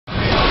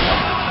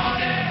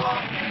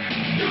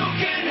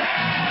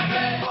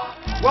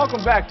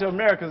Welcome back to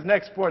America's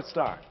Next Sports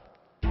Star.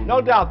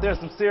 No doubt there's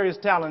some serious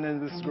talent in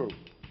this group.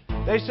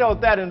 They showed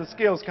that in the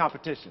skills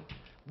competition.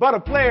 But a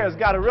player's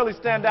got to really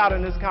stand out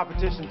in this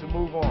competition to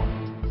move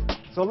on.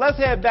 So let's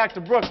head back to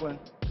Brooklyn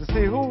to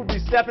see who will be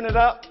stepping it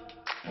up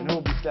and who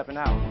will be stepping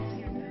out.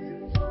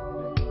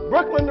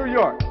 Brooklyn, New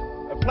York,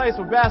 a place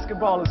where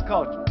basketball is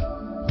culture.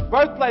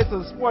 Birthplace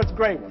of the sport's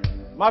great one,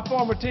 my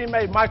former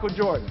teammate Michael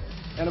Jordan,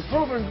 and a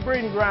proven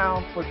breeding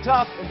ground for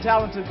tough and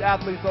talented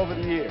athletes over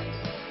the years.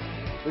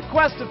 The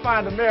quest to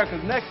find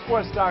America's next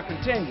sports star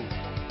continues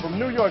from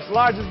New York's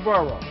largest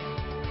borough.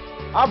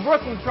 Our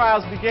Brooklyn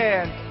trials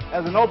began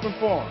as an open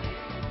forum.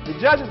 The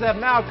judges have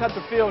now cut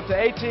the field to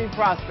 18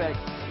 prospects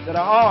that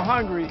are all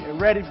hungry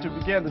and ready to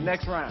begin the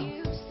next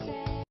round.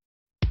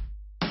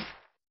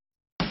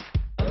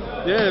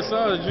 Yeah,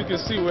 so as you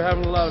can see, we're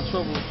having a lot of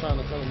trouble trying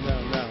to cut them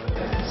down now.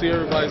 See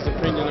everybody's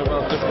opinion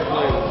about different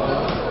players.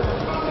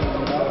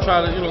 Try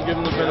to, give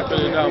them the benefit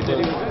of the doubt,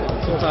 but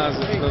sometimes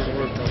it doesn't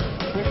work.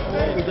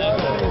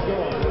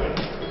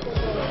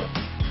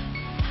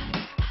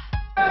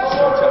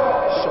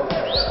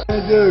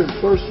 Dude,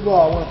 first of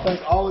all, I want to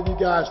thank all of you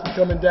guys for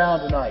coming down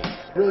tonight.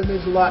 It really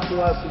means a lot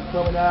to us in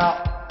coming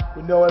out.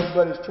 We know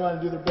everybody's trying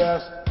to do their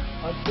best.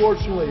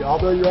 Unfortunately,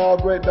 although you're all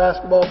great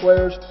basketball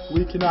players,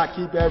 we cannot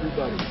keep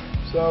everybody.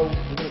 So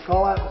we're going to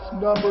call out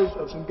some numbers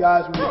of some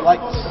guys we would like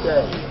to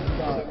stay.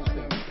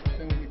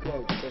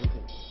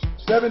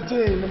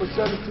 17, number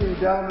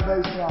 17, down the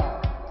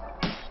baseline.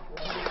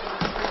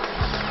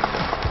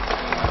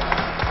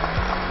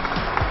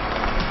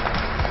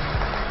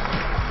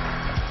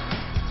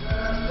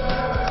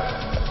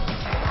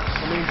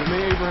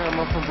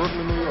 I'm from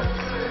Brooklyn, New York.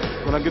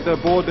 When I get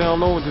that ball down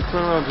low and just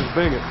turn around and just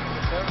bang it.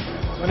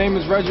 My name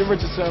is Reggie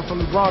Richardson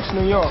from the Bronx,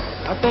 New York.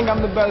 I think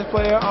I'm the best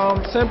player.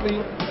 Simply,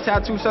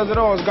 tattoo says it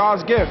all. It's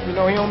God's gift. He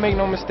don't make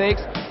no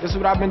mistakes. This is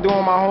what I've been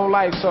doing my whole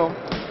life, so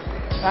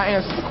that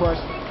answers the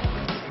question.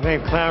 My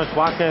name is Clarence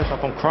Watkins. I'm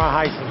from Crown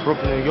Heights in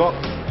Brooklyn, New York.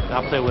 And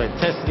I play with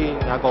intensity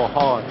and I go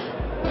hard.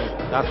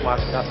 That's my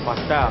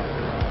style.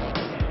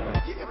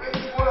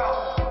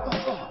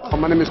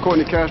 My name is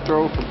Courtney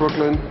Castro from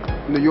Brooklyn,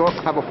 New York.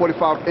 I have a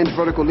 45-inch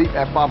vertical leap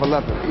at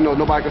 5'11".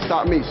 Nobody can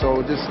stop me,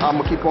 so I'm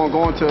gonna keep on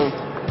going till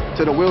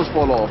the wheels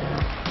fall off.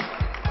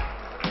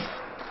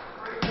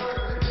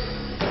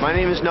 My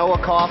name is Noah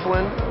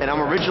Coughlin, and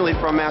I'm originally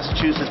from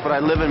Massachusetts, but I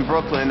live in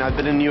Brooklyn. I've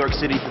been in New York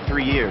City for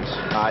 3 years.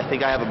 I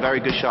think I have a very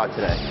good shot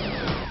today.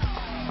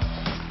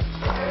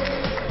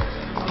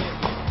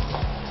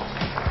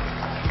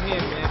 Yeah,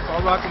 man.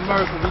 All Rock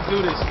America, we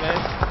do this, man.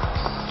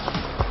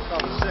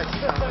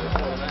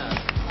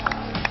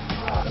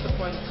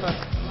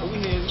 We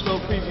here, it's a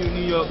little preview of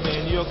New York,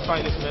 man. New York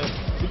finest, man.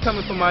 We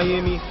coming from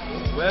Miami,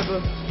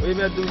 wherever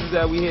that dude is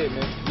at, we here,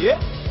 man. Yeah.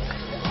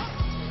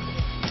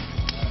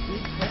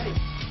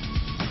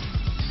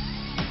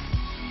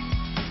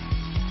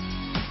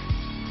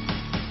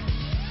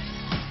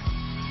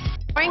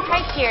 Scoring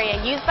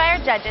criteria used by our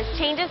judges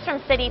changes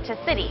from city to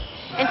city,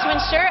 and to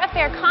ensure a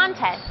fair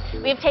contest,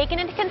 we have taken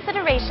into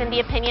consideration the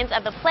opinions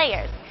of the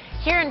players.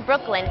 Here in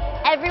Brooklyn,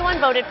 everyone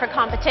voted for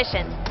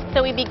competition,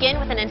 so we begin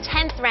with an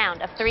intense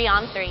round of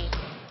 3-on-3.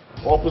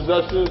 All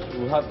possessions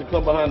will have to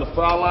come behind the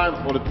foul line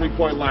or the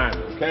three-point line,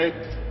 okay?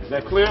 Is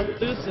that clear?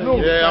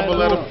 Yeah, I'm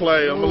going to let it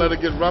play. I'm going to let it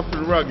get rough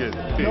and rugged.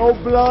 No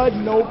blood,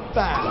 no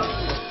foul.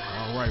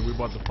 All right, we're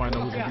about to find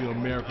out who's going to be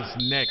America's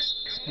next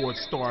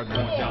sports star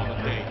going down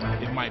today.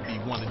 It might be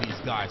one of these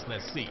guys.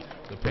 Let's see.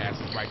 The pass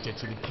is right there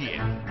to the kid.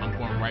 I'm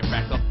going right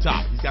back up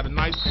top. He's got a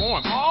nice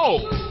form. Oh,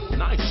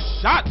 nice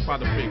shot by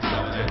the big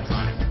fella that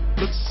time.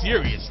 Looks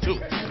serious, too.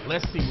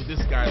 Let's see what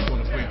this guy is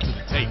going to bring to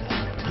the table.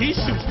 He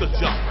shoots the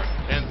jumper,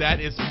 and that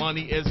is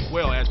money as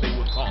well, as they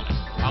would call it.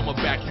 I'm going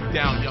to back you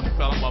down, young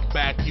fella. I'm going to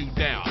back you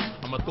down.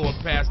 I'm going to throw a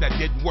pass that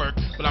didn't work,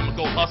 but I'm going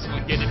to go hustle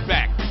and get it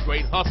back.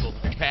 Great hustle.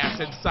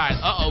 Pass inside.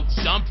 Uh-oh,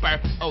 jumper.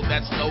 Oh,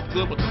 that's no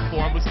good, but the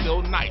form was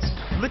still nice.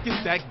 Look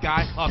at that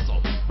guy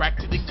hustle. Back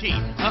to the key.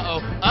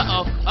 Uh-oh,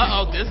 uh-oh,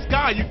 uh-oh. This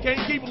guy, you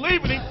can't keep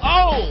leaving him.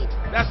 Oh,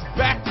 that's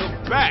back to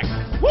back.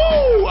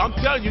 Woo! I'm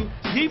telling you,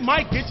 he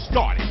might get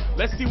started.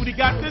 Let's see what he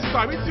got this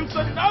time. He shoots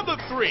another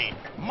 3.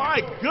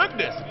 My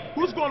goodness.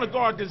 Who's going to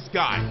guard this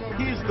guy?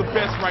 He's the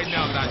best right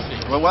now that I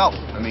see. Well,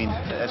 I mean,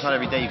 it's not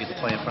every day you get to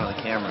play in front of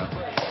the camera,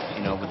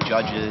 with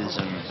judges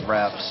and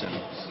refs, and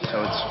so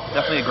it's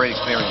definitely a great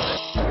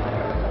experience.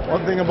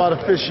 One thing about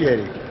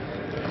officiating,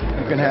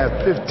 you can have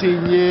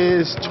 15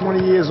 years,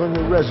 20 years on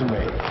your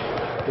resume,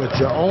 but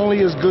you're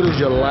only as good as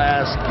your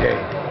last game.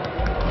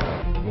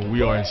 Well,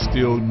 we are in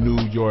still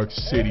New York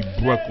City,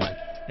 Brooklyn,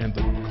 and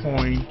the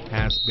coin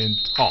has been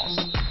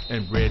tossed,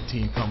 and red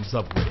team comes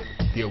up with it.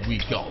 Here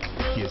we go.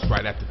 He is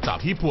right at the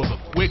top. He pulls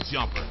a quick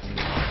jumper.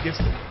 Gets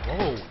the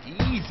roll.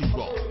 Easy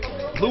roll.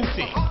 Blue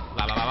team.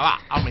 La la la la.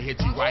 I'm going to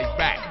hit you right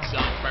back.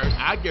 Jumper.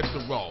 I get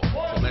the roll.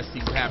 So let's see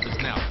what happens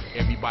now.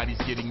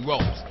 Everybody's getting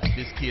rolls.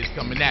 This kid's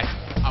coming at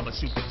you. I'm going to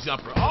shoot the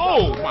jumper.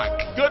 Oh, my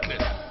goodness.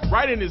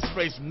 Right in his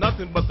face.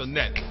 Nothing but the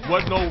net.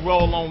 Wasn't no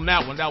roll on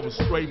that one. That was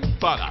straight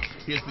butter.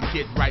 Here's the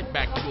kid right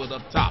back to it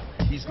up top.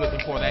 He's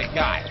looking for that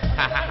guy.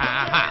 Ha ha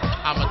ha ha.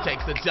 I'ma take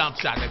the jump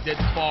shot that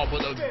didn't fall,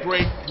 but a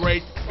great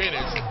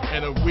finish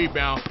and a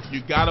rebound.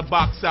 You gotta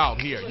box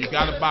out here. You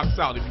gotta box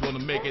out if you want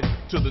to make it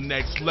to the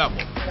next level.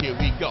 Here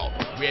we go.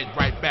 Red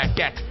right back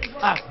at you.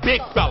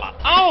 Big fella.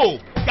 Oh,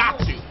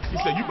 got you. He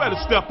said, you better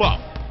step up.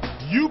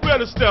 You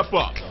better step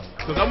up.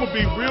 Because I'm going to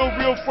be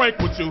real frank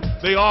with you.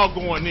 They all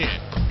going in.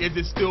 Is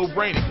it still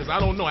raining? Because I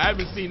don't know. I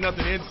haven't seen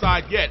nothing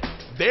inside yet.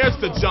 There's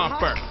the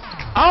jumper.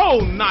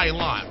 Oh,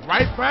 nylon.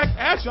 Right back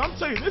at you. I'm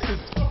telling you, this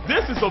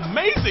is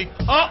amazing.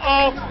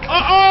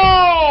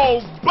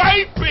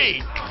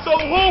 Baby. So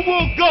who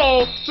will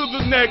go to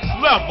the next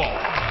level?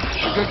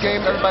 It's a good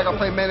game. Everybody got to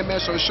play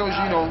man-to-man, so it shows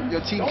you, your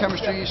team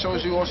chemistry. It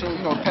shows you also,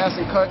 pass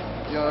and cut,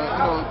 your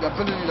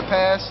ability to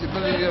pass, your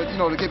ability to,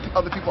 to get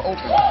other people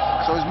open.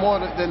 So it's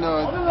more than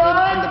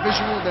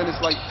individual. Then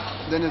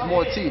it's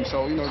more team.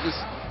 So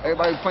just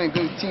everybody playing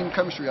good team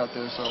chemistry out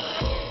there. So.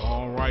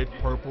 All right,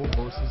 purple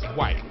versus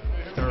white.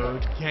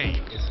 Third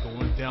game is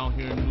going down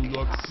here in New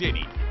York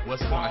City.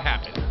 What's going to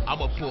happen? I'm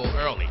going to pull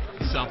early.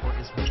 Jumper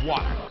is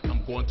water. I'm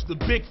going to the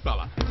big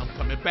fella. I'm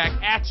coming back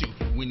at you.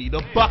 We need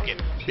a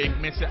bucket. Big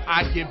man said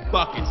I get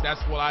buckets.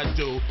 That's what I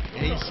do.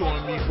 And he's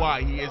showing me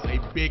why he is a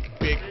big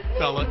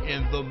fella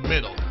in the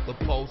middle. The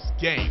post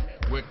game.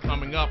 We're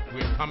coming up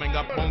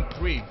on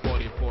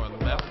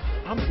 3:44 left.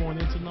 I'm going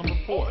into number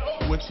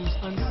 4, which is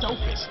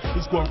unselfish.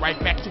 He's going right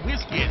back to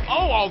his kid.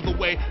 Oh, all the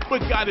way, but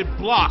got it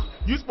blocked.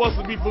 You're supposed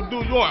to be from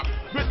New York.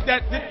 Get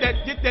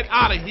that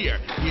out of here.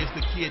 Here's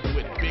the kid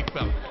with big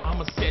fella.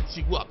 I'ma set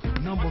you up.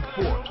 Number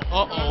 4.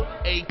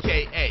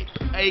 AKA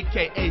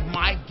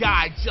my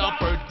guy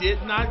jumper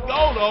did not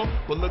go though.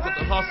 But look at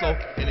the hustle,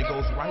 and it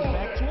goes right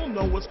back to him.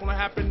 Know what's gonna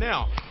happen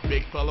now?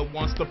 Big fella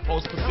wants the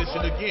post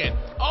position again.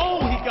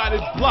 Oh, he got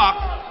it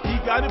blocked. He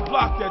got it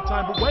blocked that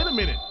time. But wait a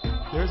minute.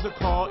 There's a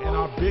call, and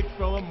our big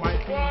fella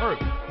might be hurt.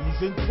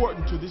 He's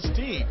important to this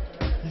team.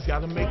 He's got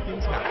to make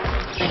things happen.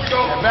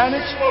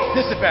 Advantage,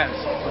 disadvantage.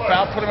 The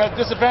foul put him at a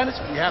disadvantage,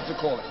 we have to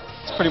call it.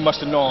 It's pretty much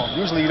the norm.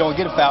 Usually you don't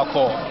get a foul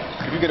call.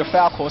 If you get a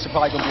foul call, it's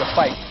probably going to be a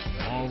fight.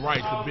 All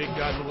right, the big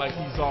guy look like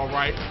he's all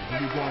right,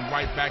 and we're going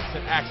right back to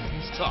action.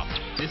 He's tough.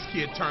 This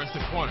kid turns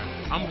the corner.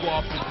 I'm going to go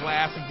off the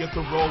glass and get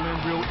the roll in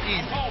real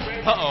easy.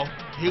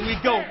 Here we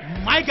go.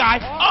 My guy.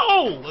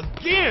 Oh,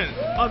 again,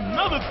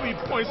 another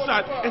three-point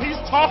shot, and he's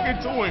talking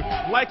to him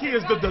like he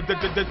is a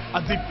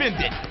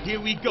defendant. Here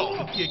we go.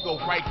 The kid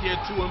goes right there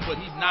to him, but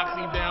he knocks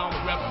him down.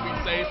 The referee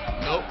says,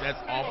 nope,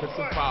 that's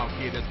offensive foul,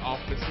 kid. That's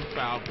offensive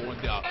foul going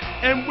down.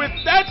 And with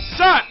that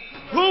shot,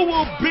 who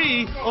will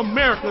be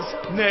America's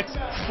next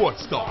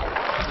sports star?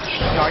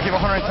 I give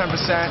 110%,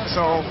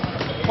 so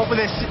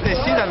hopefully they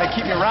see that and they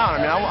keep me around.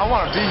 I mean, I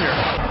want to be here.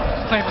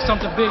 Playing for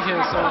something big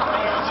here, so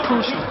it's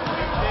crucial.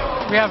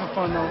 We're having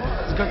fun though.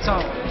 It's a good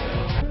time.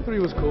 3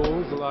 was cool.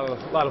 There's a lot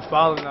of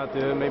fouling out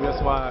there. Maybe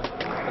that's why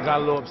I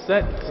got a little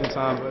upset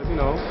sometimes, but it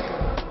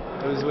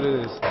is what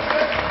it is. That's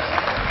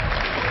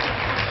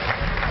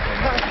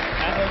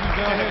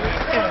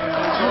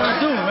what I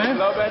do, man.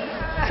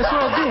 That's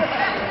what I do.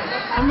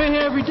 I'm in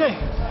here every day.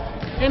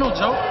 Ain't no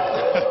joke.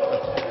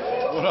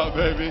 What up,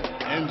 baby?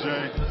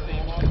 MJ.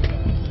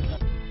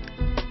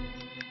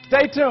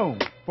 Stay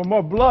tuned for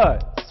more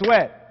blood,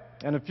 sweat,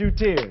 and a few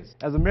tears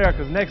as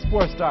America's next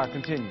sports star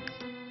continues.